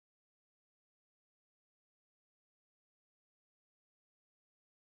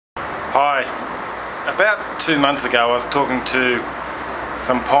Hi. About 2 months ago I was talking to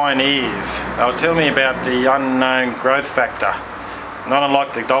some pioneers. They were telling me about the unknown growth factor. Not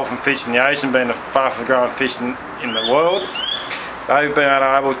unlike the dolphin fish in the ocean being the fastest growing fish in the world, they've been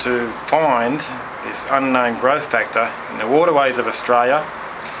able to find this unknown growth factor in the waterways of Australia.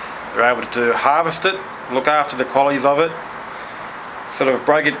 They're able to harvest it, look after the qualities of it, sort of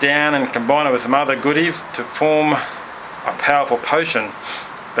break it down and combine it with some other goodies to form a powerful potion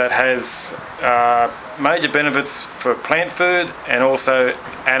that has major benefits for plant food and also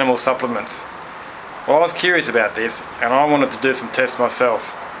animal supplements. Well, I was curious about this and I wanted to do some tests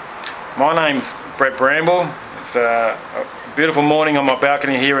myself. My name's Brett Bramble. It's a beautiful morning on my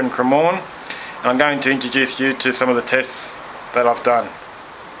balcony here in Cremorne, and I'm going to introduce you to some of the tests that I've done.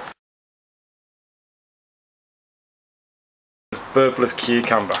 Burpless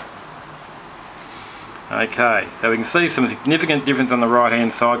cucumber. Okay, so we can see some significant difference on the right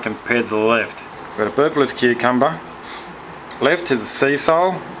hand side compared to the left. We've got a burpless cucumber. Left is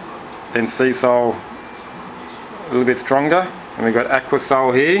Seasol, then Seasol a little bit stronger, and we've got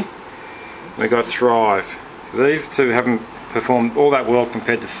Aquasol here, we've got Thrive. So these two haven't performed all that well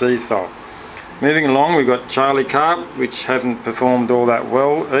compared to Seasol. Moving along, we've got Carp, which hasn't performed all that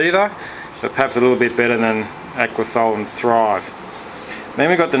well either, but perhaps a little bit better than Aquasol and Thrive. Then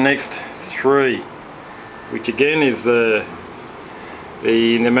we've got the next three, which again is the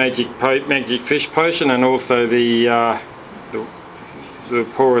magic fish potion, and also the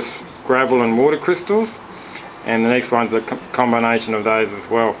porous gravel and water crystals, and the next one's a combination of those as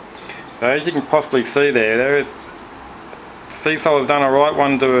well. So as you can possibly see there is Seasol has done alright,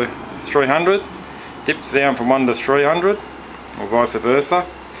 1 to 300, dips down from 1 to 300, or vice versa.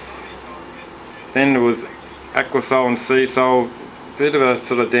 Then there was Aquasol and Seasol, bit of a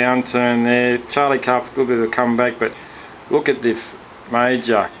sort of downturn there. Carp's a little bit of a comeback, but look at this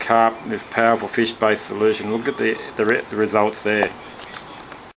major carp, this powerful fish-based solution. Look at the results there.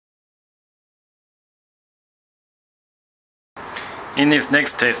 In this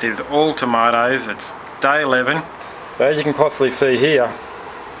next test is all tomatoes. It's day 11. So as you can possibly see here,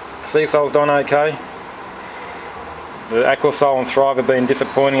 Seasol's done okay. The Aquasol and Thrive have been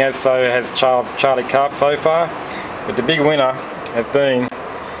disappointing, as so has Carp so far. But the big winner has been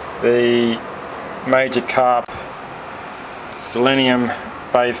the major carp Selenium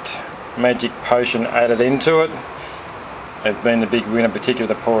based magic potion added into it. Has been the big winner,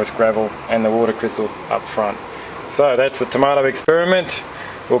 particularly the porous gravel and the water crystals up front. So that's the tomato experiment.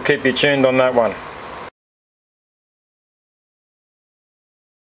 We'll keep you tuned on that one.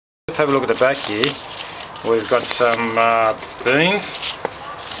 Let's have a look at the back here. We've got some beans.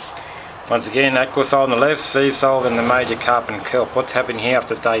 Once again, Aquasol on the left, Seasol, and the major carp and kelp. What's happening here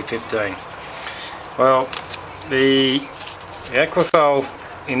after day 15? Well, the Aquasol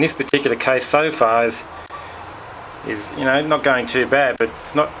in this particular case so far is not going too bad, but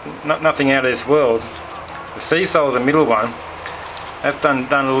it's nothing out of this world. The Seasol, the middle one, that's done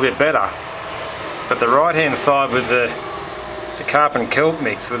a little bit better. But the right hand side with the carp and kelp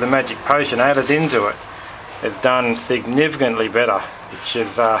mix with the magic potion added into it has done significantly better, which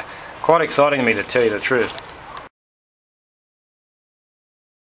is quite exciting to me, to tell you the truth.